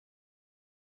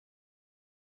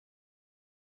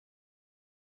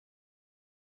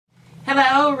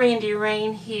Hello, Randi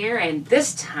Rain here, and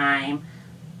this time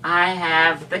I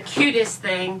have the cutest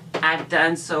thing I've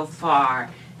done so far.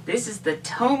 This is the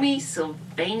Tomy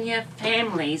Sylvanian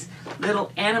Families little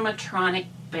animatronic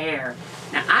bear.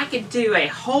 Now I could do a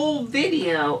whole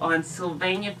video on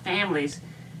Sylvanian Families,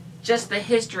 just the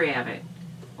history of it.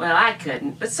 Well, I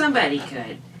couldn't, but somebody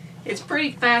could. It's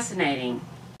pretty fascinating.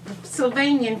 The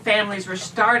Sylvanian Families were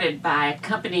started by a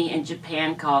company in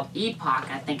Japan called Epoch,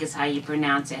 I think is how you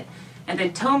pronounce it. And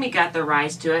then Tomy got the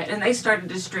rights to it, and they started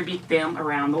to distribute them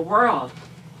around the world.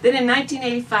 Then in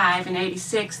 1985 and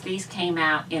 86, these came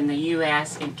out in the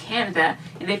US and Canada.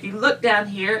 And if you look down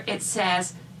here, it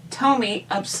says Tomy,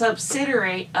 a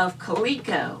subsidiary of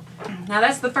Coleco. Now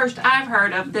that's the first I've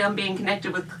heard of them being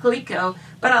connected with Coleco,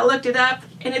 but I looked it up,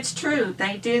 and it's true.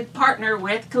 They did partner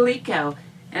with Coleco.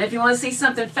 And if you want to see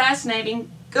something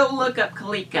fascinating, go look up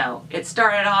Coleco. It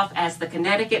started off as the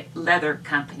Connecticut Leather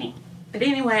Company. But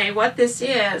anyway, what this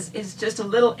is just a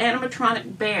little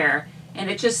animatronic bear, and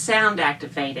it just sound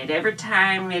activated. Every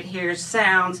time it hears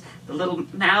sounds, the little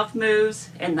mouth moves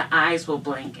and the eyes will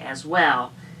blink as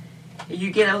well. You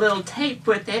get a little tape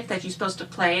with it that you're supposed to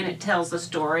play, and it tells the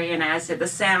story, and as the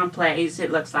sound plays,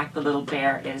 it looks like the little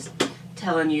bear is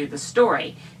telling you the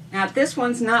story. Now this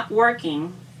one's not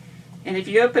working, and if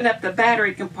you open up the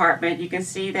battery compartment, you can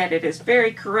see that it is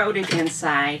very corroded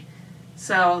inside.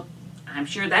 So I'm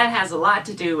sure that has a lot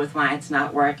to do with why it's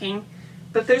not working.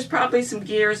 But there's probably some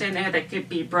gears in there that could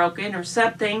be broken or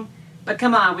something. But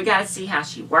come on, we gotta see how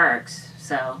she works.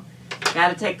 So,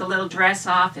 gotta take the little dress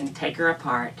off and take her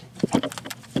apart.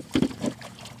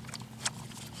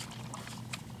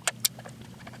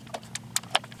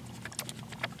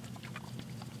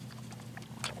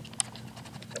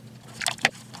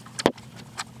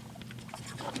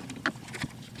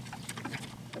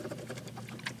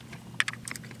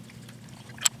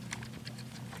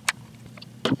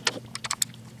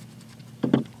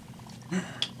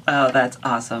 Oh, that's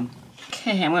awesome.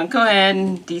 Okay, I'm going to go ahead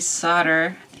and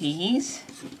desolder these.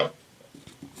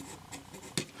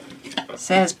 It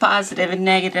says positive and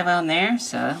negative on there,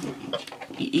 so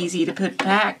be easy to put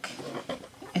back.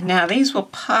 And now these will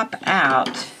pop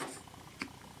out.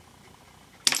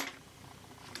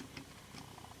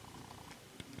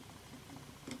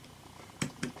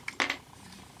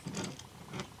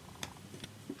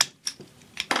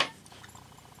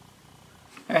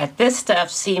 Alright, this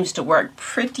stuff seems to work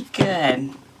pretty good.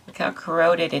 Look how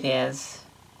corroded it is.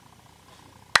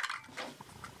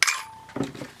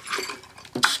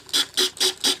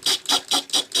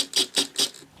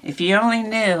 If you only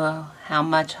knew how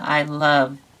much I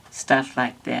love stuff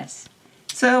like this.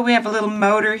 So we have a little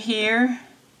motor here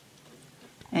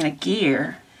and a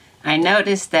gear. I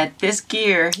noticed that this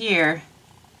gear here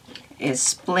is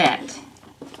split.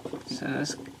 So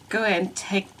let's go ahead and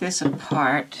take this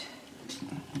apart.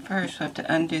 First, we have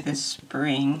to undo this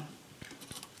spring.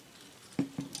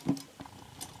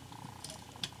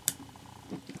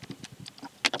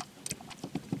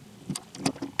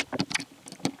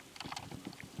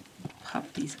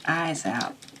 Pop these eyes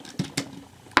out.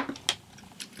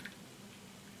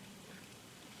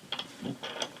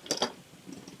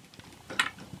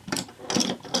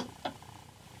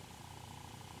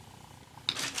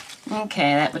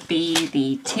 Okay, that would be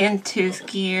the 10-tooth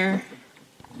gear.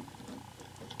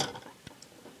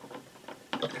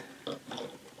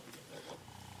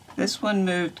 This one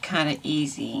moved kind of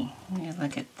easy. Let me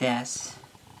look at this.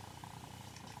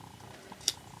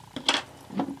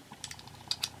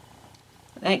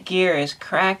 That gear is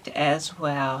cracked as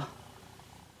well.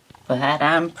 But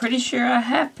I'm pretty sure I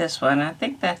have this one. I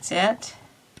think that's it.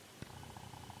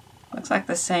 Looks like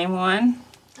the same one.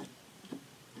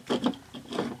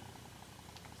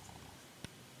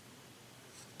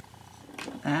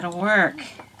 That'll work.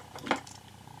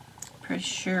 Pretty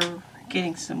sure we're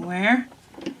getting somewhere.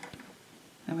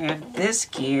 And we have this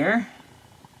gear,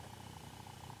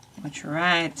 which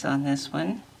rides on this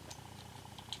one.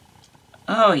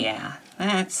 Oh yeah,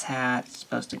 that's how it's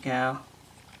supposed to go.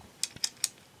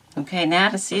 Okay, now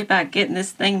to see about getting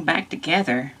this thing back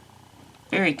together.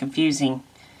 Very confusing.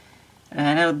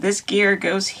 I know this gear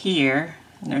goes here,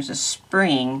 and there's a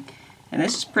spring, and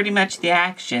this is pretty much the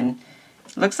action.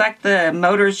 It looks like the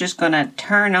motor is just going to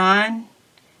turn on,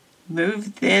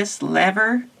 move this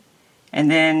lever, and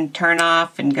then turn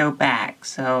off and go back.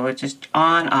 So it's just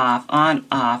on, off, on,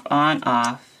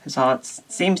 off is all it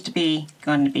seems to be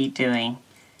going to be doing.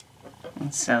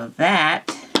 And so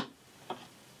that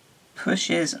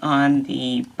pushes on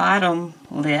the bottom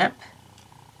lip,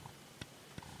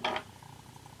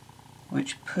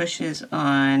 which pushes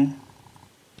on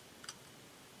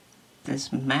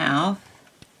this mouth,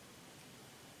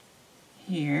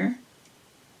 here.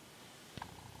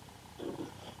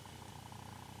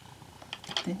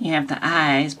 Then you have the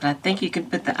eyes, but I think you can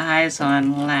put the eyes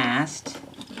on last.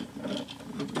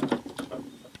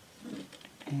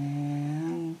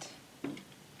 And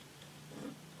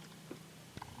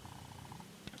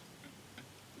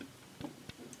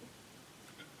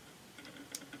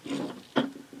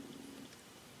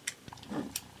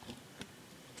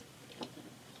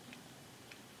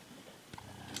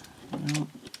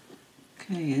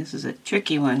okay, this is a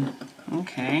tricky one.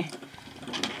 Okay.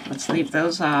 Let's leave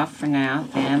those off for now.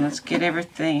 Then let's get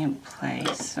everything in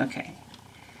place. Okay.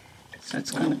 So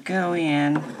it's going to go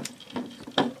in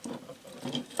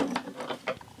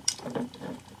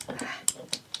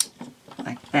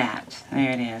like that.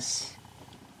 There it is.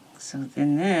 So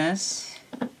then this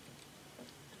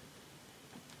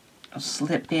will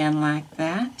slip in like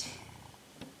that.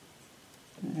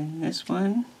 And then this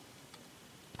one.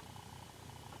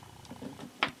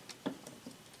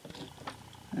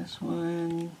 This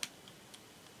one.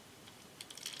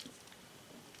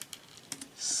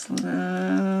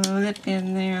 Slip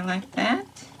in there like that.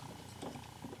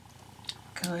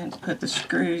 Go ahead and put the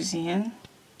screws in,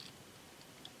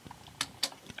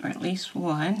 or at least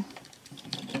one.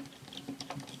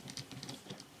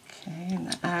 Okay,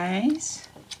 and the eyes.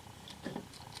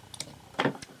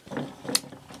 And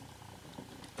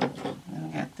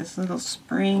we got this little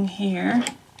spring here.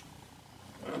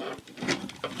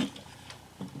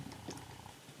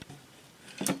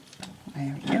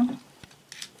 There we go.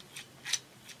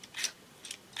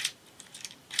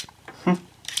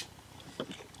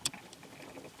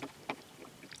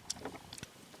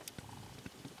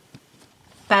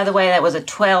 By the way, that was a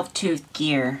 12-tooth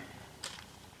gear.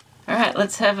 Alright,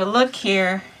 let's have a look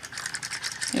here.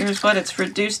 Here's what it's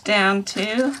reduced down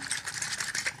to.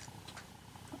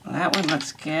 Well, that one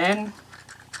looks good.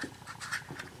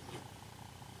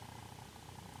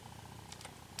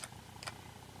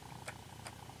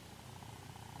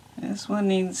 This one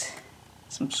needs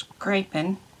some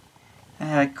scraping.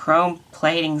 The chrome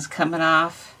plating's coming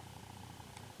off.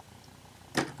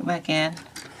 Go back in.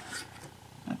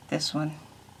 Like this one.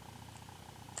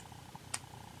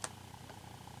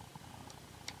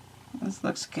 This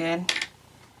looks good.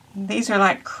 These are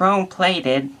like chrome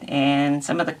plated, and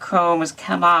some of the chrome has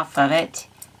come off of it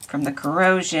from the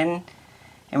corrosion,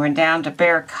 and we're down to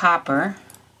bare copper.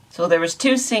 So there was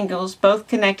two singles, both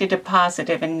connected to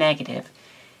positive and negative.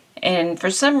 And for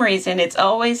some reason, it's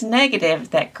always negative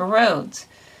that corrodes.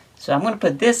 So I'm going to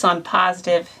put this on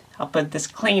positive. I'll put this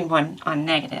clean one on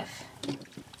negative.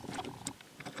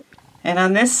 And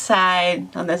on this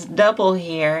side, on this double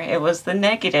here, it was the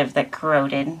negative that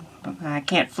corroded. I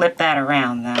can't flip that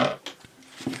around though.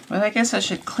 Well, I guess I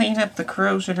should clean up the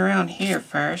corrosion around here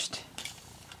first.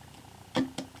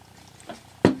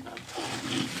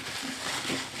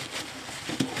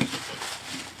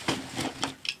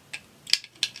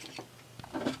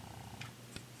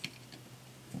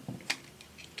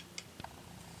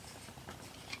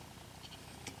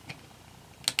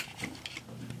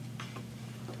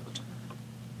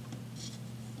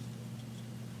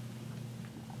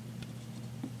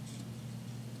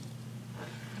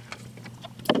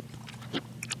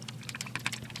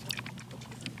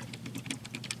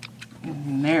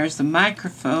 And there's the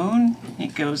microphone.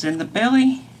 It goes in the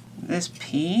belly. This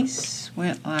piece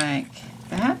went like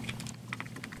that.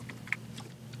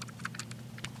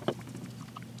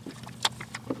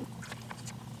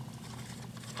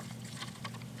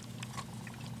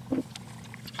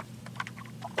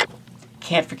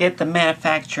 Can't forget the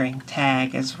manufacturing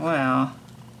tag as well.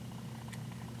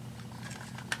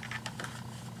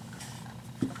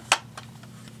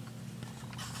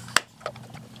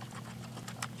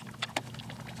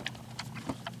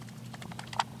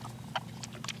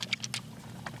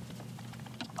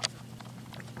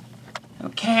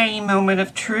 Okay, moment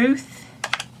of truth.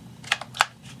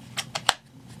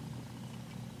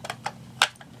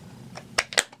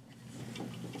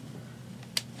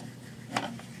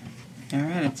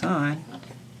 Alright, it's on.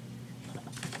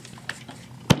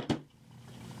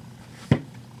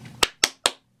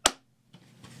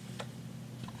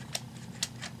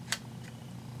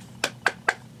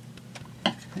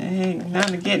 Hey,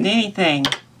 not getting anything.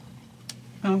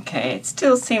 Okay, it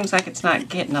still seems like it's not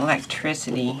getting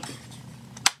electricity.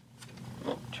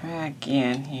 Try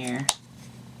again here.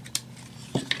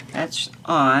 That's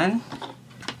on.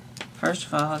 First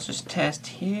of all, let's just test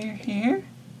here.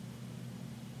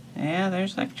 Yeah,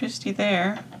 there's electricity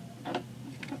there.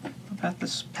 About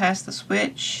this, past the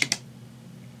switch.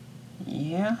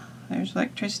 Yeah, there's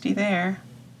electricity there.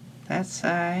 That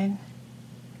side.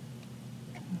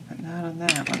 But not on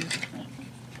that one.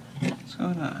 What's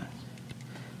going on?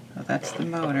 Oh, that's the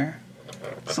motor.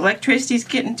 So electricity's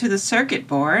getting to the circuit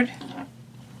board. I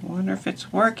wonder if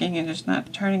it's working and it's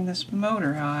not turning this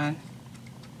motor on.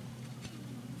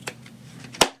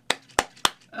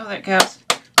 Oh, there it goes.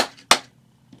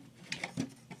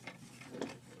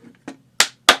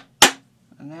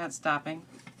 And now it's stopping.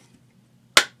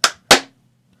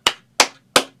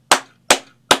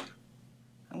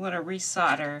 I'm going to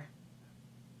resolder.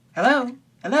 Hello?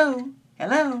 Hello?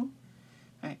 Hello?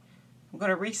 All right. I'm going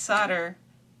to resolder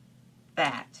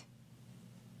that.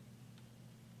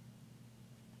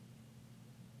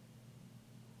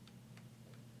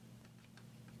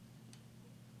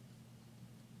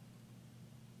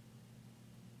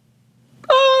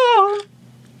 Oh!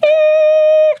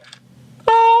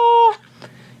 Oh!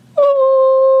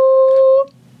 Oh!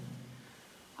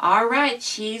 All right,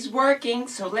 she's working,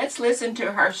 so let's listen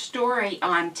to her story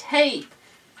on tape.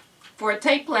 For a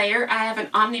tape player, I have an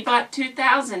Omnibot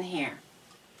 2000 here.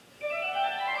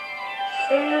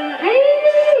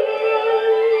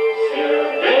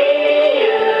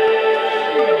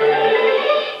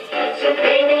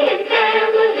 Sylvanian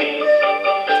families.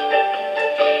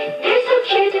 They're so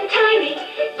cute and tiny.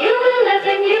 You will love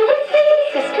them, you will see.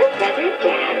 Sister, brother,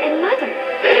 dad, and mother.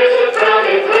 There's a brown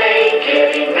and gray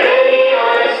getting ready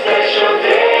on a special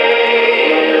day.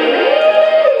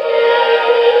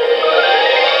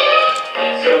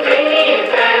 Sylvanian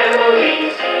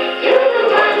families, you're the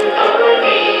one for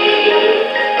me.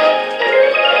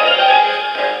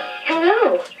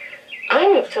 Hello,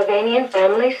 I'm your Sylvanian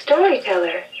family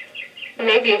storyteller.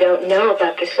 Maybe you don't know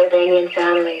about the Sylvanian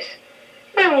families.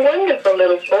 They're wonderful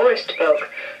little forest folk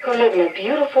who live in a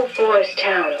beautiful forest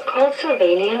town called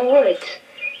Sylvanian Woods.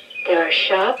 There are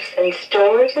shops and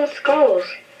stores and schools,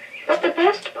 but the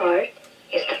best part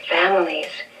is the families.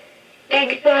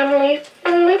 Big families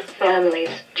and little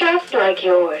families, just like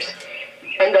yours.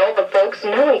 And all the folks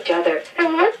know each other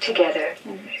and work together.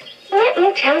 Let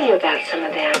me tell you about some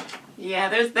of them. Yeah,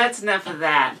 that's enough of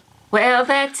that. Well,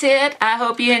 that's it. I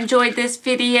hope you enjoyed this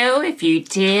video. If you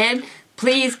did,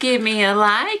 please give me a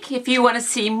like. If you want to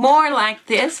see more like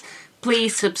this,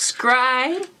 please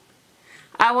subscribe.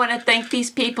 I want to thank these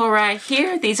people right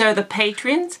here. These are the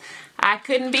patrons. I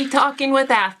couldn't be talking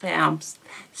without them.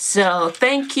 So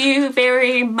thank you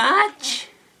very much.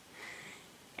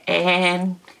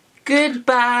 And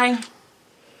goodbye.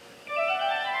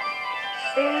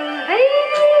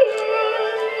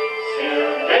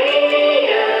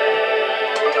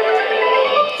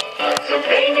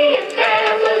 Sylvanian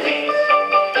families.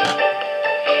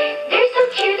 They're so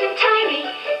cute and tiny.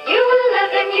 You will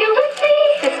love them, you will see.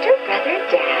 Sister, brother,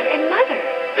 dad, and mother.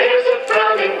 There's a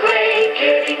brown and gray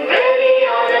getting ready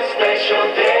on a special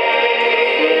day.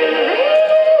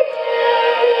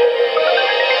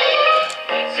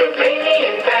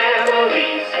 Sylvanian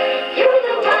families, you're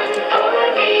the one for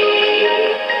me.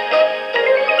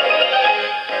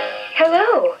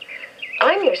 Hello,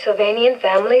 I'm your Sylvanian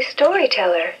family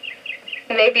storyteller.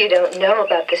 Maybe you don't know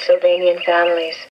about the Sylvanian families.